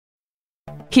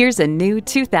Here's a new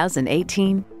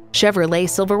 2018 Chevrolet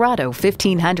Silverado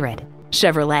 1500.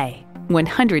 Chevrolet,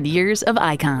 100 years of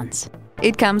icons.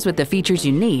 It comes with the features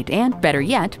you need and, better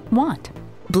yet, want.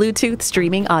 Bluetooth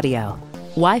streaming audio,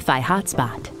 Wi-Fi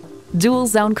hotspot, dual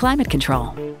zone climate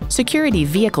control, security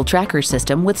vehicle tracker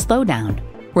system with slowdown,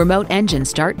 remote engine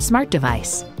start smart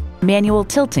device, manual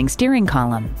tilting steering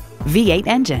column, V8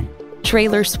 engine,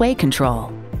 trailer sway control,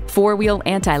 four-wheel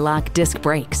anti-lock disc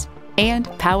brakes, and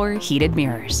power heated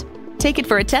mirrors. Take it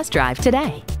for a test drive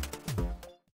today.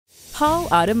 Hall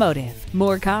Automotive,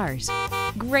 more cars,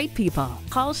 great people.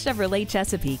 Hall Chevrolet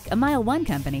Chesapeake, a MileOne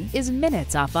company, is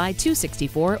minutes off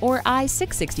I-264 or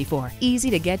I-664. Easy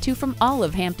to get to from all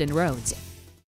of Hampton roads.